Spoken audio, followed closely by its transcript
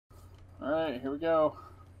Alright, here we go.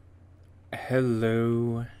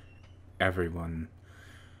 Hello, everyone.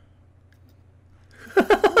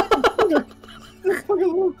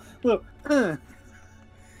 Look.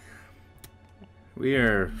 We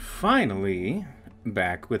are finally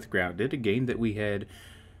back with Grounded, a game that we had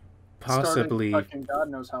possibly Started fucking God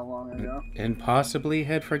knows how long ago.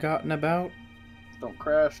 had forgotten about. Don't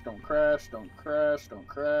crash, don't crash, don't crash, don't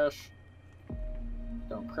crash.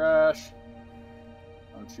 Don't crash.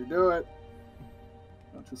 Don't you do it.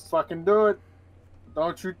 Don't you fucking do it.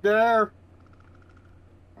 Don't you dare.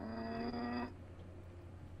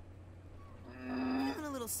 Feeling a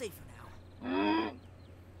little safer now.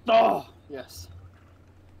 Oh, yes.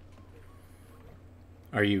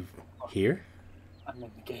 Are you here? I'm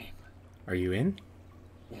in the game. Are you in?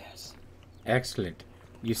 Yes. Excellent.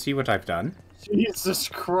 You see what I've done? Jesus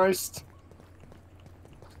Christ.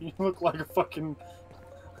 You look like a fucking...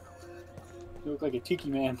 You look like a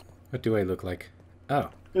tiki man. What do I look like?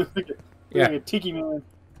 Oh, You look yeah. like a tiki man.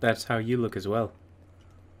 That's how you look as well.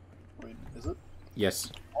 Wait, is it?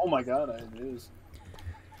 Yes. Oh my god, it is.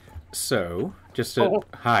 So, just a... Oh.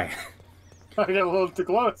 Hi. I got a little too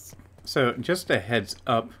close. So, just a heads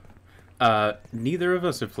up, neither of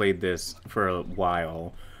us have played this for a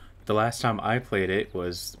while. The last time I played it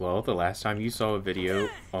was, well, the last time you saw a video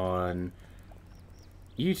on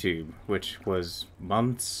YouTube, which was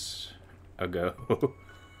months ago.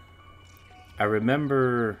 I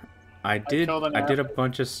remember I did a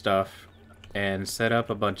bunch of stuff and set up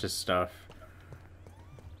a bunch of stuff,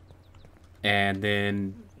 and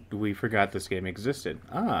then we forgot this game existed.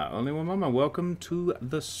 Only one mama. Welcome to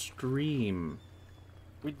the stream.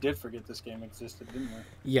 We did forget this game existed, didn't we?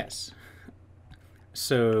 Yes.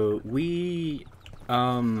 So we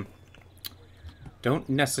don't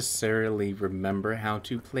necessarily remember how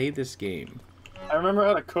to play this game. I remember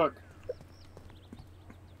how to cook.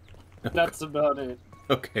 That's about it.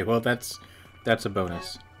 Okay, well that's a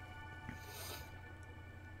bonus.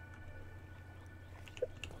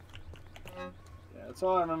 Yeah, that's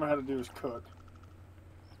all I remember how to do is cook.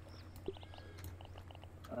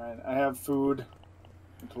 Alright, I have food.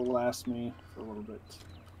 It will last me for a little bit.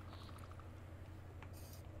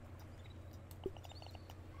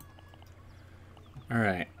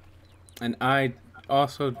 Alright. And I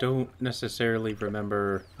also don't necessarily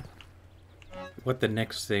remember what the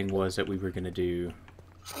next thing was that we were going to do.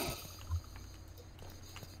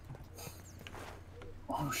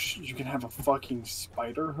 Oh shit, you can have a fucking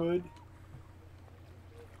spider hood?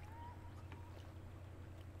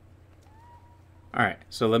 Alright,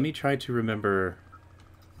 so let me try to remember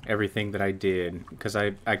everything that I did, because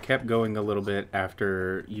I kept going a little bit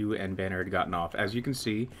after you and Banner had gotten off. As you can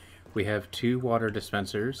see, we have 2 water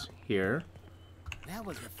dispensers here. That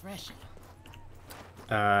was refreshing.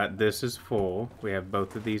 This is full. We have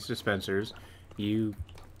both of these dispensers. You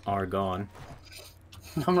are gone.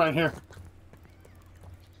 I'm right here.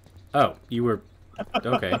 Oh, you were...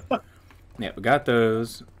 Okay. Yeah, we got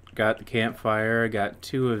those. Got the campfire. Got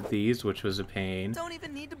 2 of these, which was a pain. Don't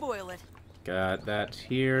even need to boil it. Got that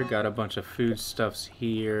here. Got a bunch of foodstuffs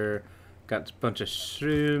here. Got a bunch of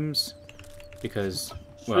shrooms. Because,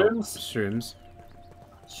 well, shrooms.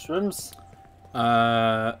 Shrimps?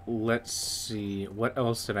 Let's see. What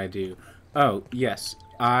else did I do? Oh, yes.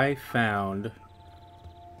 I found...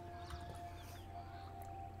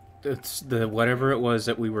 It's the whatever it was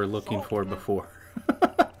that we were looking for before.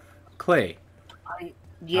 Clay.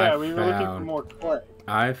 We were looking for more clay.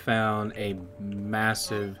 I found a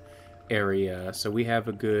massive area. So we have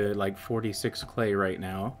a good, like, 46 clay right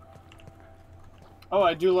now. Oh,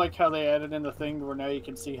 I do like how they added in the thing where now you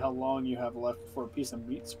can see how long you have left for a piece of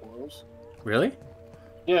meat spoils. Really?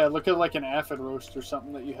 Yeah, look at like an aphid roast or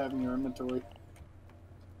something that you have in your inventory.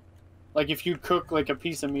 Like if you cook like a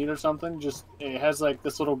piece of meat or something, just it has like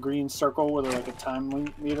this little green circle with like a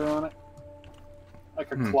time meter on it.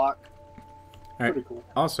 Like a clock. Alright. Pretty cool.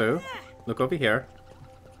 Also, look over here.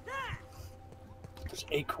 There's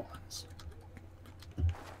acorns.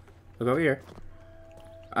 Look over here.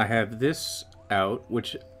 I have this out,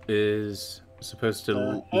 which is supposed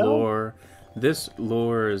to lure. This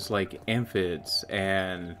lures like amphids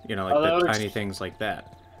and, you know, like the tiny things like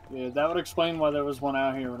that. Yeah, that would explain why there was one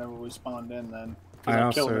out here whenever we spawned in then. I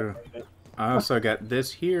also got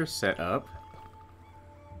this here set up.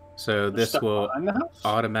 So this will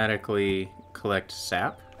automatically collect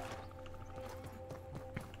sap.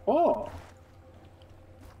 Oh.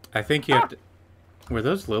 I think you have to... Were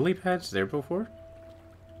those lily pads there before?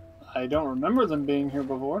 I don't remember them being here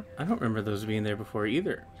before. I don't remember those being there before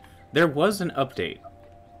either. There was an update.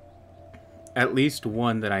 At least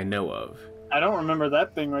one that I know of. I don't remember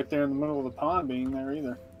that thing right there in the middle of the pond being there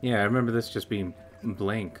either. Yeah, I remember this just being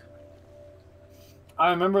blank. I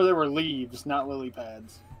remember there were leaves, not lily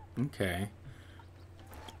pads. Okay.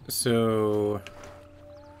 So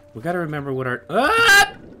we gotta remember what our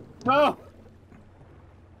ah! No!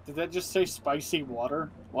 Did that just say spicy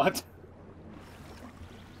water? What?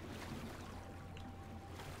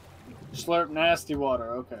 Slurp nasty water,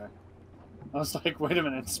 okay. I was like, wait a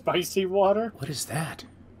minute, spicy water? What is that?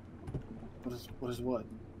 What is what?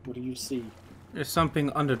 What do you see? There's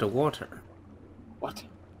something under the water. What?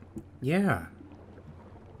 Yeah.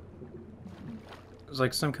 It's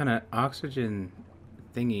like some kind of oxygen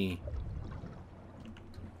thingy.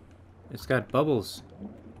 It's got bubbles.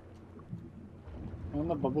 On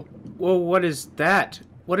the bubble. Whoa, what is that?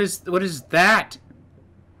 What is that?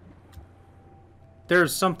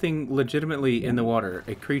 There's something legitimately in the water.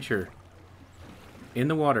 A creature. In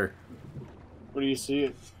the water. Where do you see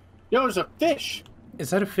it? Yo, there's a fish!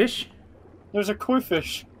 Is that a fish? There's a koi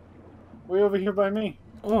fish. Way over here by me.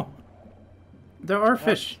 Oh. There are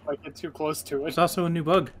fish. If I get too close to it. There's also a new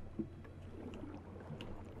bug.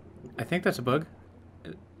 I think that's a bug.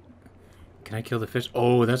 Can I kill the fish?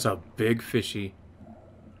 Oh, that's a big fishy.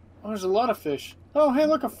 Oh, there's a lot of fish. Oh, hey,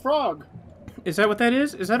 look, a frog. Is that what that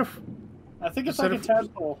is? Is that a... I think it's Is like that a a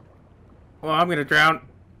tadpole. Oh, I'm gonna drown.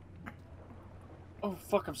 Oh,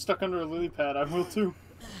 fuck, I'm stuck under a lily pad. I will too.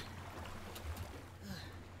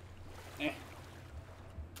 Eh.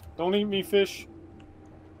 Don't eat me, fish.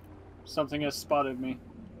 Something has spotted me.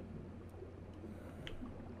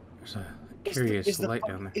 There's a curious light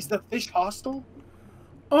down there. Is the fish hostile?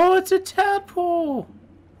 Oh, it's a tadpole!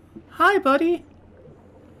 Hi, buddy!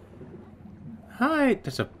 Hi!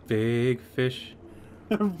 That's a big fish.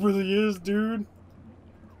 It really is, dude.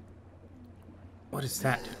 What is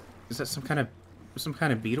that? Is that some kind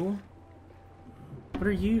of beetle? What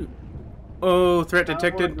are you? Oh, threat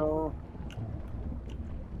detected.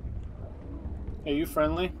 Hey, you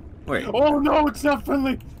friendly? Wait. Oh no, it's not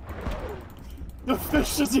friendly! The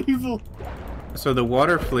fish is evil! So the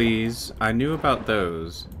water fleas, I knew about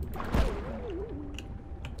those.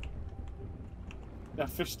 That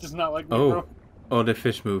fish does not like me, Oh. bro. Oh, the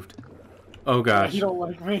fish moved. Oh gosh. You don't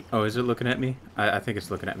like me. Oh, is it looking at me? I think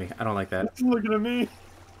it's looking at me. I don't like that. It's looking at me.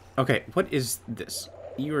 Okay, what is this?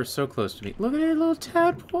 You are so close to me. Look at that little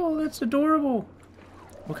tadpole. That's adorable.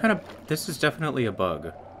 What kind of... This is definitely a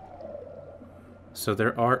bug. So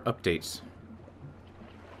there are updates.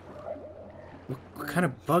 What kind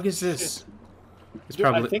of bug is this? It's Dude,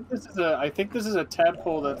 probably... I think this is a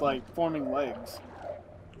tadpole that's like forming legs.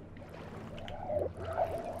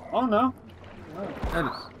 Oh no. That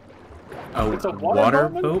is... Oh, It's a water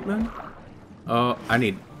boatman? boatman? Oh, I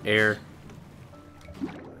need air.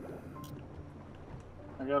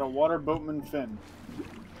 I got a water boatman fin.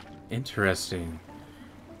 Interesting.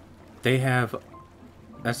 They have...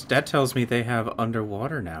 That tells me they have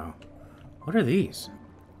underwater now. What are these?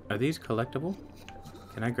 Are these collectible?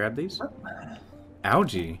 Can I grab these?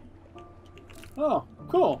 Algae. Oh,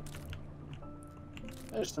 cool.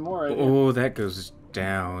 There's some more right here. Oh, that goes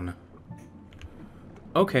down.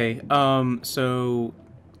 Okay, so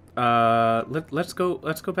let's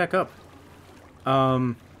go back up.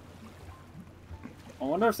 I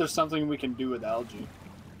wonder if there's something we can do with algae.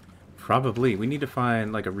 Probably. We need to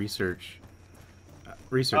find like a research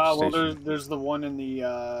Well, station. there's the one in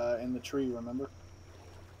the tree, remember?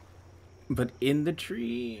 But in the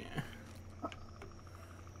tree,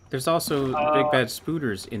 there's also big bad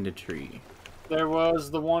spooters in the tree. There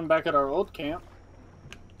was the one back at our old camp.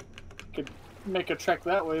 Could make a trek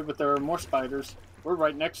that way, but there are more spiders. We're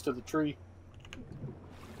right next to the tree.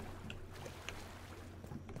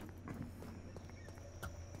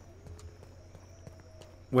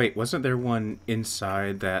 Wait, wasn't there one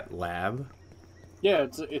inside that lab? Yeah,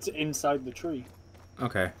 it's inside the tree.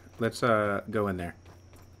 Okay, let's go in there.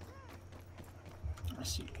 I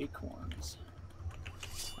see acorns.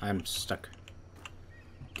 I'm stuck.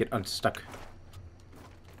 Get unstuck.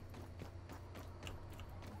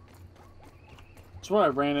 That's where I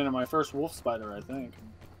ran into my first wolf spider, I think.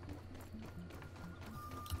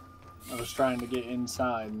 I was trying to get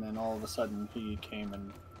inside, and then all of a sudden he came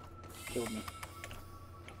and killed me.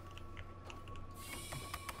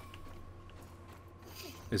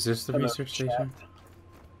 Is this the Hello, research chat. station?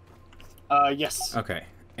 Yes. Okay.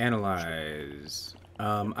 Analyze.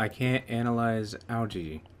 I can't analyze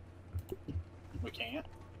algae. We can't.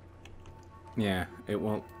 Yeah, it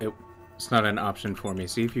won't. It's not an option for me.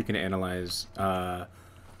 See if you can analyze,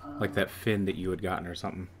 like that fin that you had gotten or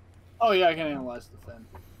something. Oh yeah, I can analyze the fin.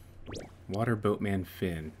 Water boatman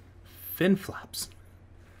fin. Fin flops.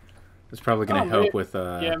 It's probably gonna help with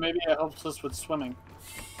yeah, maybe it helps us with swimming.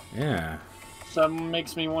 Yeah. So it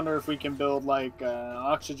makes me wonder if we can build like an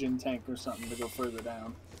oxygen tank or something to go further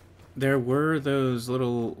down. There were those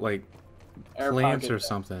little like Air plants pocket or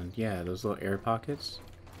something. Yeah, those little air pockets.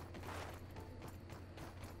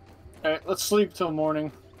 Alright, let's sleep till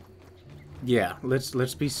morning. Yeah,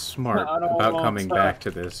 let's be smart I don't about want coming to. back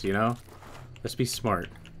to this, you know? Let's be smart.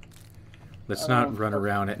 Let's not run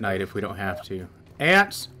around at night if we don't have to.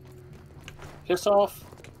 Ants! Piss off.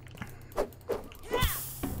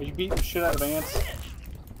 Are you beating the shit out of ants?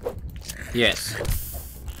 Yes.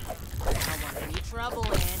 I don't want any trouble,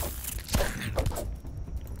 Ant.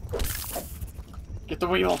 Get the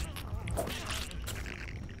wheel.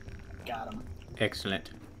 Got him. Excellent.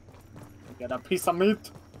 Got a piece of meat.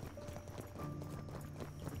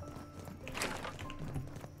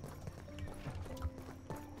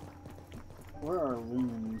 Where are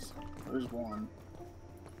loons? There's one.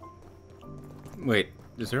 Wait,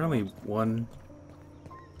 is there only one?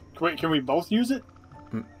 Wait, can we both use it?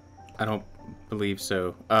 I don't believe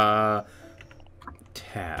so.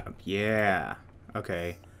 Tab. Yeah.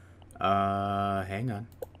 Okay. Hang on.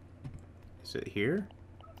 Is it here?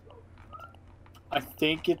 I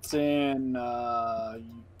think it's in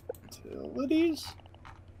utilities.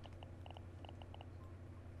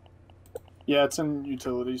 Yeah, it's in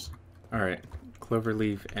utilities. Alright.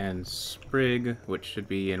 Cloverleaf and Sprig, which should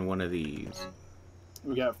be in one of these.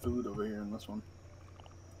 We got food over here in this one.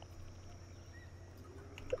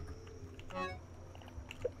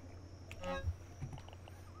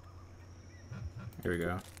 Here we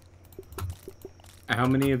go. How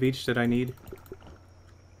many of each did I need?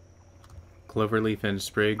 Cloverleaf and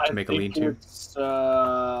Sprig to make a lean-to? It's,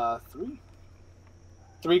 3.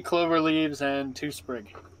 3 clover leaves and 2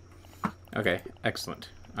 sprig. Okay, excellent.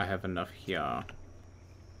 I have enough here.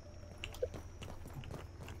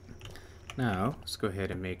 Now, let's go ahead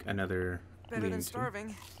and make another Better than lean-to.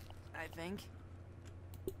 starving, I think.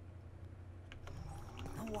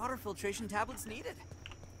 No water filtration tablets needed.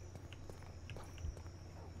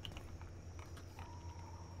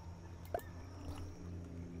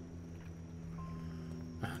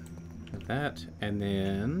 That, and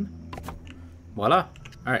then voila.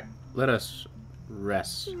 Alright, let us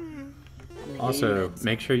rest. Also,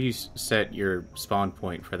 make sure you set your spawn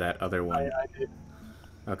point for that other one. I did.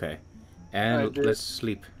 Okay, and did. let's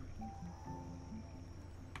sleep.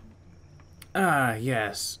 Ah,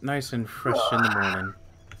 yes, nice and fresh in the morning.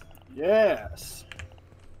 Yes.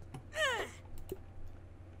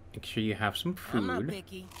 Make sure you have some I'm not food.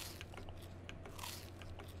 picky.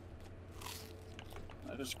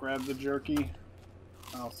 I just grabbed the jerky.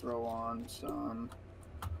 I'll throw on some.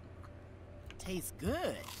 Tastes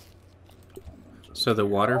good. So the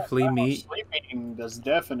water flea meat, Sleeping does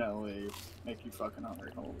definitely make you fucking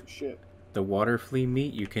hungry. Holy shit. the water flea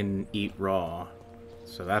meat you can eat raw.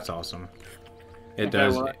 So that's awesome. It Okay,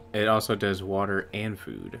 does. well, It also does water and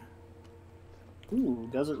food. Ooh,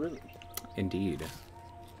 does it really? Indeed.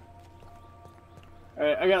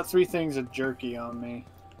 Alright, I got 3 things of jerky on me.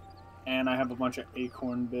 And I have a bunch of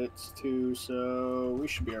acorn bits too, so we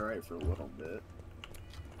should be alright for a little bit.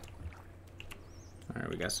 Alright,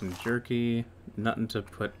 we got some jerky. Nothing to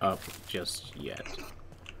put up just yet.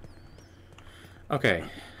 Okay,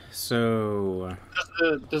 so...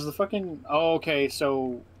 Does the fucking... Oh, okay,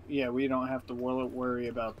 so... Yeah, we don't have to worry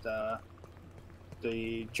about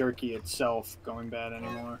the jerky itself going bad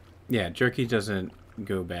anymore. Yeah, jerky doesn't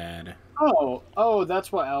go bad. Oh,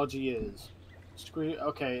 that's what algae is.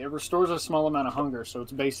 Okay, it restores a small amount of hunger, so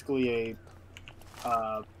it's basically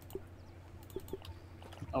a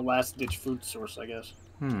last-ditch food source, I guess.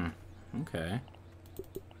 Okay.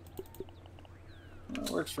 That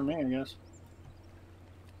works for me, I guess.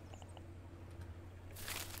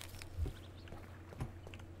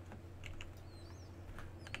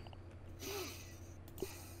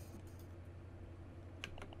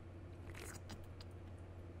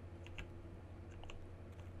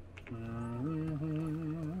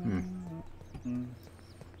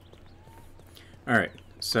 Alright,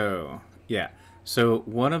 so, yeah. So,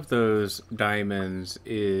 one of those diamonds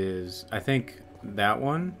is, I think, that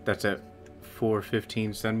one, that's at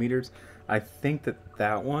 415 centimeters. I think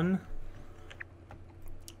that one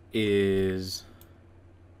is...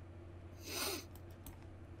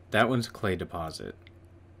 That one's clay deposit.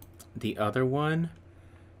 The other one,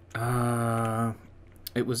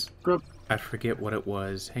 it was... I forget what it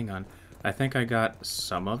was. Hang on. I think I got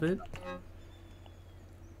some of it.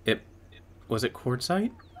 Was it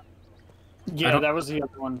quartzite? Yeah, that was the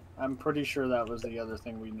other one. I'm pretty sure that was the other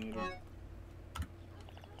thing we needed.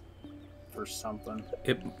 For something.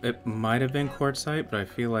 It might have been quartzite, but I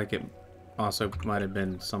feel like it Also, might have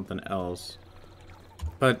been something else.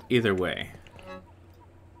 But either way.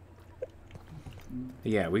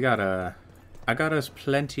 Yeah, we got I got us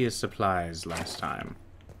plenty of supplies last time.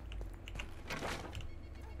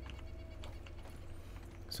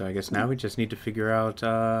 So I guess now we just need to figure out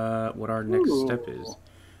what our next step is.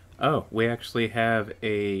 Oh, we actually have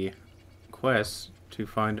a quest to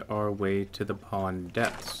find our way to the pond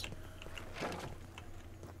depths.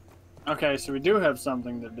 Okay, so we do have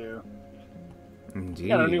something to do. Indeed. We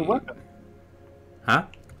got a new weapon. Huh?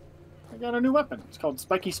 I got a new weapon. It's called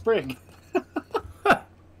Spiky Sprig.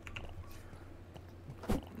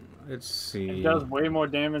 Let's see. It does way more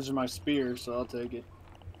damage than my spear, so I'll take it.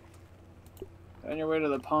 On your way to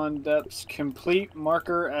the pond depths, complete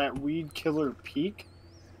marker at Weed Killer Peak.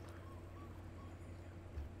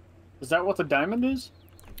 Is that what the diamond is?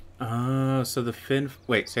 So the fin...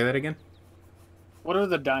 Wait, say that again? What are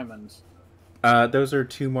the diamonds? Those are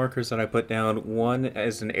two markers that I put down. One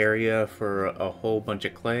is an area for a whole bunch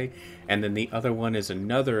of clay, and then the other one is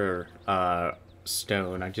another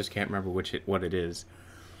stone. I just can't remember what it is.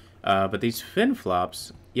 But these fin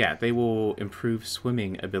flops, yeah, they will improve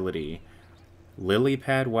swimming ability. Lily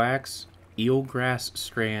pad wax, eelgrass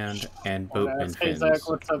strand, and boatman Hey fins. Zach,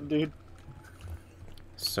 what's up, dude?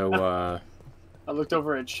 So, I looked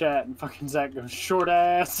over at chat and fucking Zach goes, short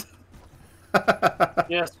ass.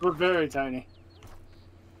 Yes, we're very tiny.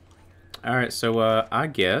 Alright, so, I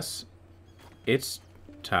guess it's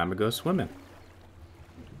time to go swimming.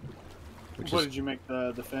 What did you make,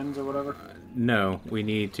 the fins or whatever? No, we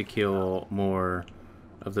need to kill more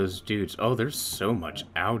of those dudes. Oh, there's so much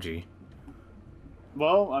algae.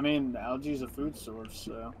 Well, I mean, algae's a food source,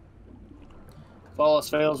 so... If all else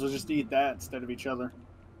fails, we'll just eat that instead of each other.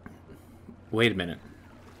 Wait a minute.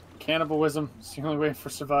 Cannibalism is the only way for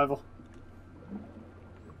survival.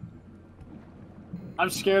 I'm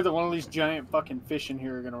scared that one of these giant fucking fish in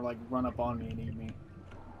here are gonna, like, run up on me and eat me.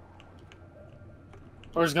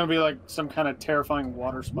 Or it's gonna be, like, some kind of terrifying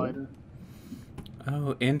water spider.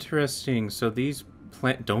 Oh, interesting. So these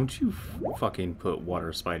don't you fucking put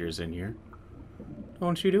water spiders in here.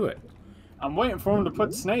 Don't you do it. I'm waiting for them to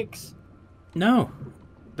put snakes. No.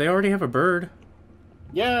 They already have a bird.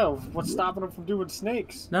 Yeah, what's stopping them from doing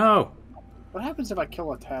snakes? No. What happens if I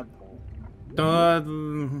kill a tadpole?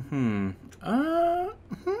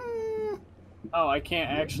 Oh, I can't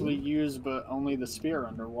actually use but only the spear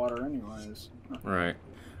underwater anyways. Right.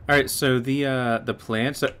 Alright, so the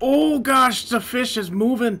plants that... Oh gosh, the fish is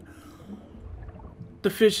moving! The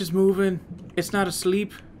fish is moving. It's not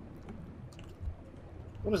asleep.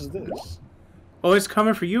 What is this? Oh, it's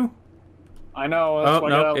coming for you. I know. That's Oh, why I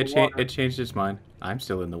no, got out of the water. it changed its mind. I'm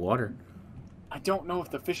still in the water. I don't know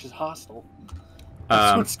if the fish is hostile.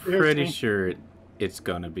 I'm pretty sure it's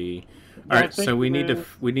gonna be. All right, so we need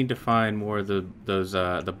to find more of those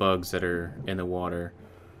the bugs that are in the water.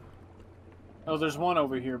 Oh, there's one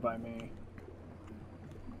over here by me.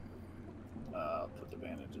 Put the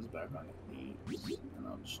bandages back on the feet, and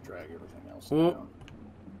I'll just drag everything else down.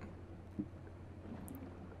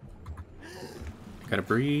 Gotta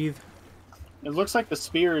breathe. It looks like the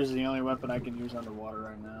spear is the only weapon I can use underwater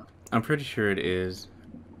right now. I'm pretty sure it is.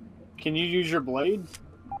 Can you use your blade?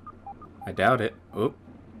 I doubt it. Oh,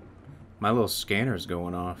 my little scanner's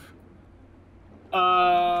going off.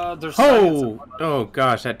 There's... Oh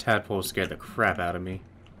gosh, that tadpole scared the crap out of me.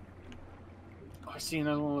 Oh, I see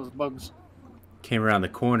another one of those bugs. Came around the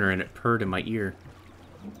corner and it purred in my ear.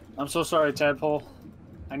 I'm so sorry, tadpole.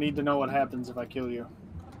 I need to know what happens if I kill you.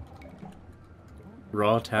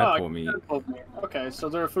 Raw tadpole meat. Tadpole meat. Okay, so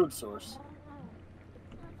they're a food source.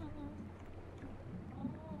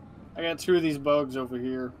 I got two of these bugs over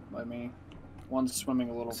here by me. One's swimming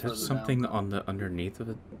a little further Is there something down. on the underneath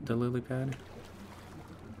of the lily pad?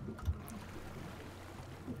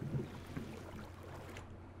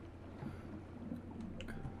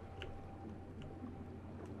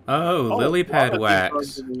 Oh, lily pad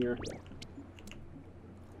wax.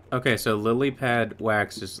 Okay, so lily pad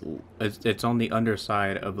wax is it's on the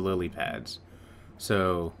underside of lily pads.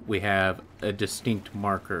 So we have a distinct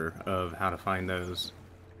marker of how to find those,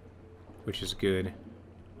 which is good.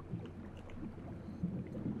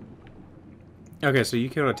 Okay, so you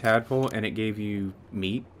killed a tadpole and it gave you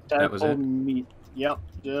meat? Tadpole that was it? meat. Yep,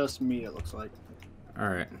 just meat it looks like.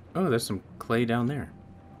 Alright. Oh, there's some clay down there.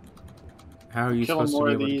 How are you Killing supposed more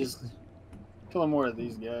to of be able these. to get... Killing more of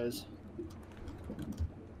these guys.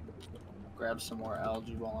 Grab some more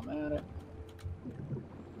algae while I'm at it.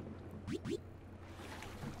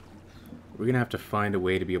 We're gonna have to find a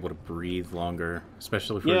way to be able to breathe longer,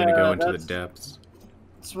 especially if we're gonna go into the depths.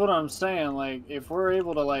 That's what I'm saying. Like, if we're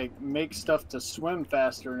able to like make stuff to swim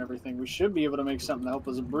faster and everything, we should be able to make something to help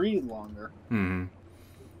us breathe longer. Hmm.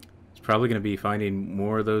 It's probably going to be finding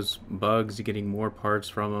more of those bugs, getting more parts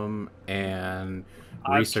from them, and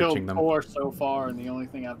researching I've killed them. 4 so far, and the only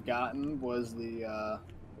thing I've gotten was the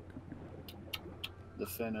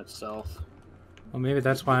fin itself. Well, maybe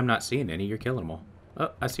that's why I'm not seeing any. You're killing them all.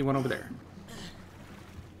 Oh, I see one over there.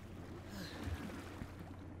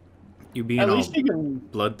 You being At all least you can.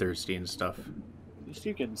 bloodthirsty and stuff. At least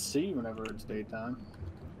you can see whenever it's daytime.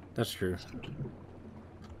 That's true.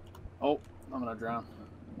 Oh, I'm gonna drown.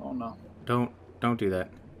 Oh no. Don't do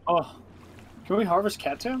that. Oh, can we harvest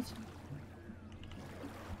cattails?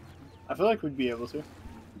 I feel like we'd be able to.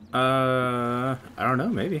 I don't know,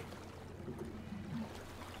 maybe.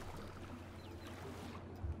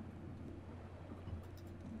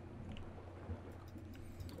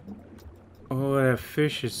 Oh, that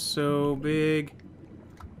fish is so big.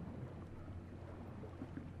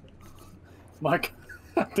 Mike,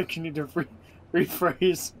 I think you need to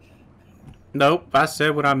rephrase. Nope, I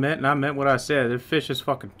said what I meant, and I meant what I said. The fish is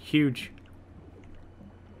fucking huge.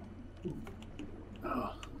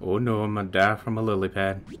 Oh no, I'm gonna die from a lily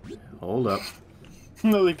pad. Hold up.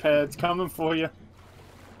 Lily pads coming for you.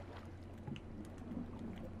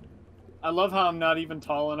 I love how I'm not even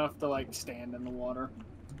tall enough to like stand in the water.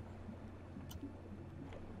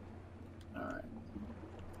 Alright.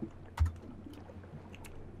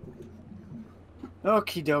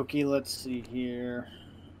 Okie dokie, let's see here.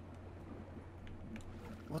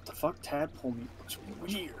 What the fuck? Tadpole meat looks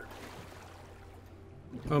weird.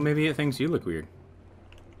 Well, maybe it thinks you look weird.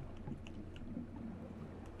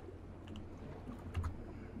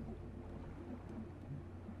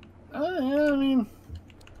 Yeah, I mean,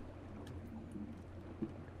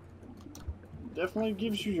 definitely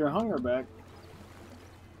gives you your hunger back.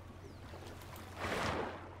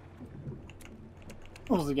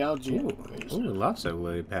 What was the algae? Ooh, lots of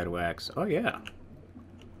lily pad wax. Oh yeah.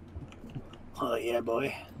 Oh yeah,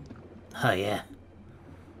 boy. Oh yeah.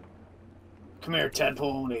 Come here,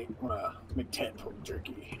 tadpole. I wanna make tadpole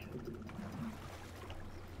jerky.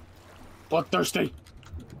 Bloodthirsty.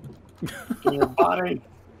 Give me your body.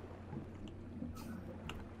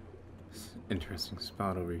 Interesting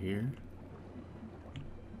spot over here.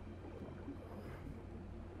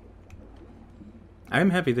 I'm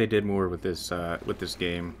happy they did more with this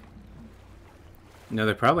game. No,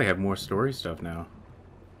 they probably have more story stuff now.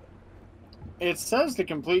 It says to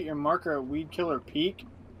complete your marker at Weed Killer Peak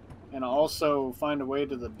and also find a way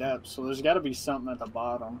to the depths. So there's got to be something at the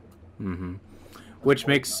bottom. Mm-hmm. Which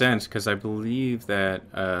makes sense, because I believe that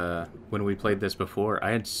when we played this before,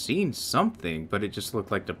 I had seen something, but it just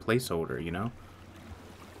looked like the placeholder, you know?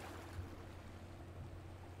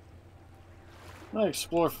 I'm going to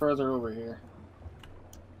explore further over here.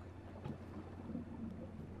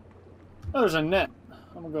 Oh, there's a net.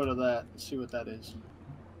 I'm going to go to that and see what that is.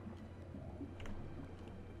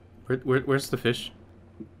 Where's the fish?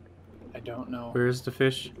 I don't know. Where's the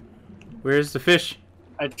fish? Where's the fish?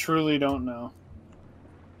 I truly don't know.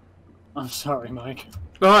 I'm sorry, Mike.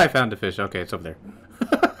 Oh, I found the fish. Okay, it's over there.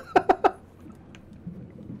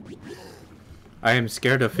 I am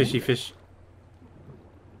scared of fishy fish.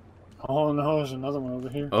 Oh no, there's another one over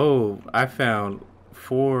here. Oh, I found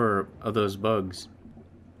 4 of those bugs.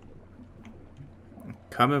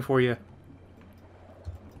 Coming for you.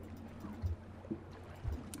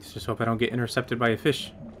 Let's just hope I don't get intercepted by a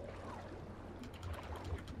fish.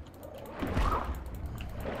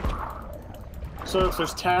 So if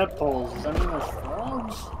there's tadpoles, does that mean there's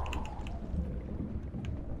frogs?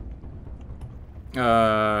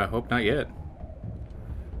 Hope not yet.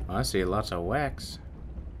 Oh, I see lots of wax.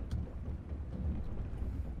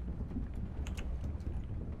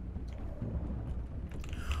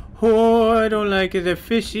 Oh, I don't like it. The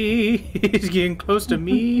fishy is getting close to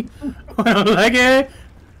me. I don't like it.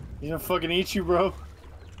 He's gonna fucking eat you, bro.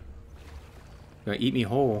 Gonna eat me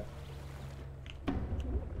whole.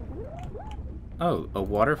 Oh, a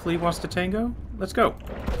water flea wants to tango? Let's go.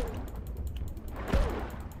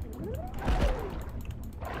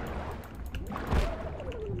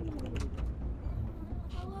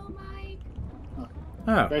 Hello, Mike.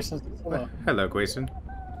 Oh. Grayson says hello. Hello, Grayson.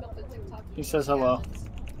 Built the TikTok. He says hello.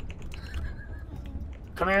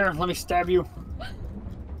 Come here, let me stab you. Do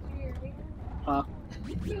you hear me? Huh?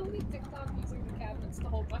 The only TikTok using the cabinets to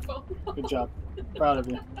hold my phone. Good job. Proud of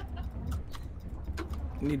you.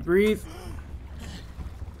 Need to breathe.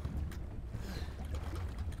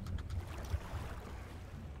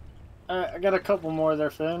 Alright, I got a couple more of their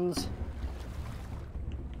fins.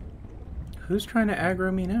 Who's trying to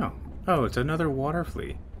aggro me now? Oh, it's another water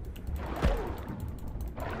flea.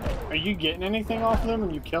 Are you getting anything off of them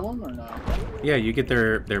when you kill them or no? Yeah, you get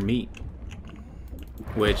their meat,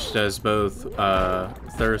 which does both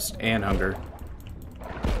thirst and hunger.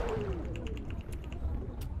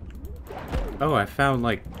 Oh, I found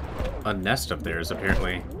like a nest of theirs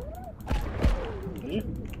apparently. Did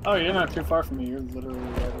you? Oh, you're not too far from me. You're literally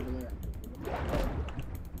right over there.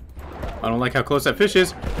 I don't like how close that fish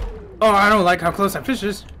is. Oh, I don't like how close that fish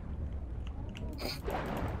is.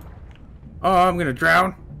 Oh, I'm gonna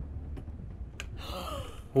drown.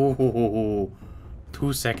 Oh,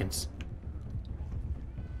 2 seconds.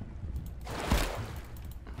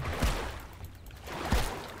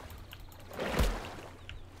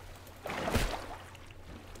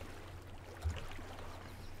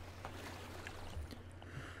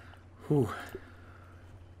 Whew.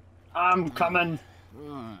 I'm coming.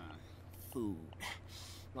 Food.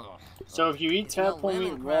 Oh, So if you eat It's no tadpole meat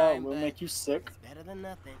lemon raw, it crime, will but- make you sick. better than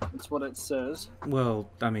nothing. That's what it says. Well,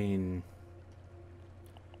 I mean,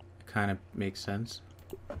 it kind of makes sense.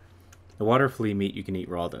 The water flea meat you can eat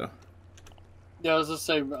raw though. Yeah, I was just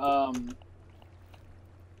say, what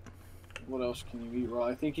else can you eat raw?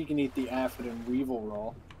 I think you can eat the aphid and weevil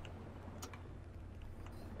raw.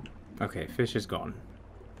 Okay, fish is gone.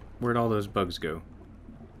 Where'd all those bugs go?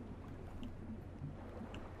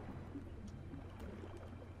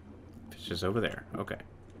 Fish is over there. Okay.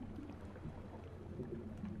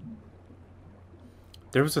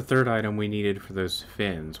 There was a third item we needed for those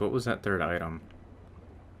fins. What was that third item?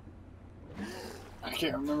 I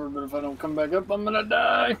can't remember, but if I don't come back up, I'm gonna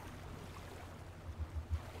die.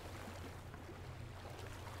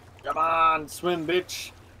 Come on, swim,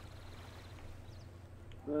 bitch.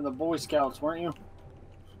 You're in the Boy Scouts, weren't you?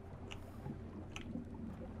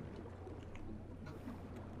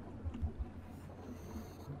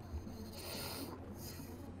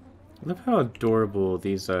 I love how adorable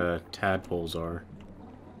these tadpoles are.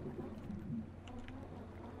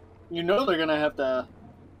 You know they're gonna have to.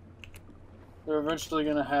 They're eventually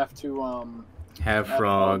gonna have to Have add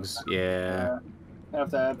frogs, yeah. have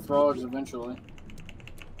to add frogs eventually.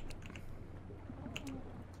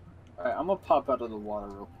 Alright, I'm gonna pop out of the water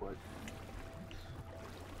real quick.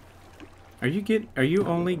 Are you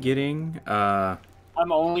only getting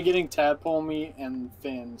I'm only getting tadpole meat and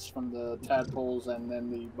fins from the tadpoles and then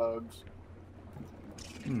the bugs.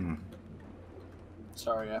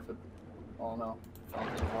 Sorry, aphid. Oh no. Fell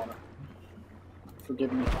into the water.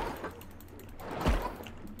 Forgive me.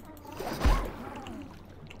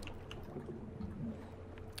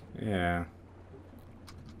 Yeah.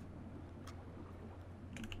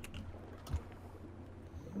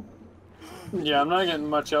 Yeah, I'm not getting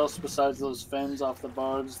much else besides those fins off the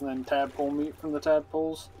bugs and then tadpole meat from the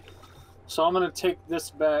tadpoles. So I'm gonna take this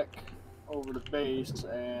back over to base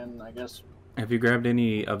and I guess Have you grabbed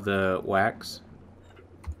any of the wax?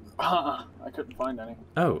 I couldn't find any.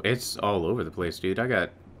 Oh, it's all over the place, dude. I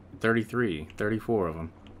got 33, 34 of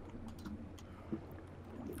them.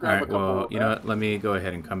 Grab a Alright, couple well, of you know that. what? Let me go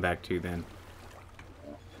ahead and come back to you then.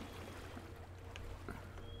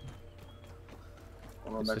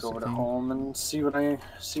 I'll go Is back this over a to thing? home and see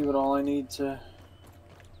what all I need to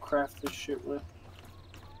craft this shit with.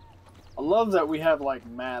 I love that we have like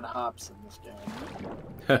mad hops in this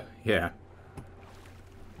game. Yeah.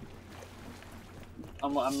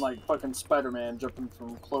 I'm like fucking Spider-Man jumping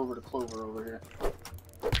from clover to clover over here.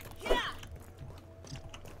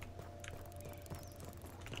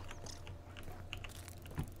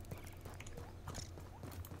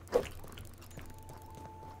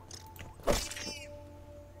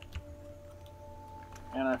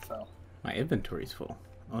 And I fell. My inventory's full.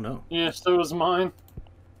 Oh no. Yes, that was mine.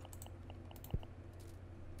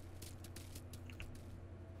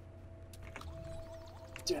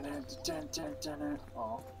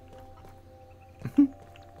 Oh.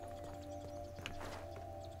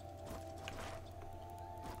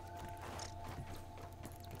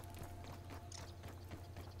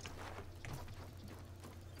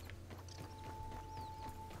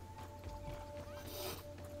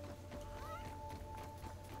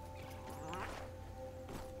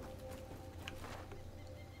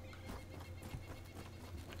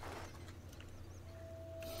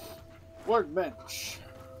 Workbench.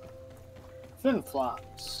 Fin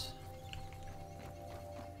flops.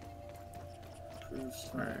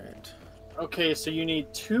 Alright. Okay, so you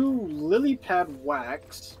need 2 lily pad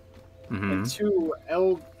wax and 2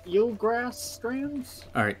 eelgrass strands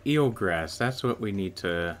Alright, eelgrass. That's what we need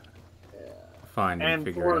to find and and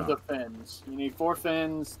figure 4 out. of the fins. You need 4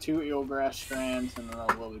 fins, 2 eelgrass strands, and then a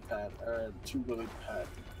lily pad, or 2 lily pad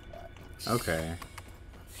wax. Okay.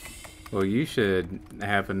 Well, you should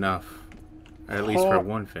have enough, at least for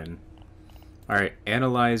one fin. Alright,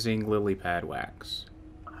 analyzing lily pad wax.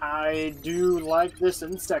 I do like this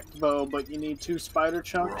insect bow, but you need 2 spider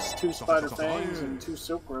chunks, 2 spider fangs, and 2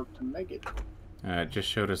 silk rope to make it. It just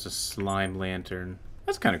showed us a slime lantern.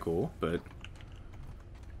 That's kind of cool, but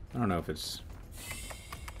I don't know if it's...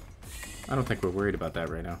 I don't think we're worried about that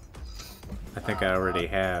right now. I think I already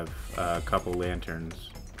have a couple lanterns.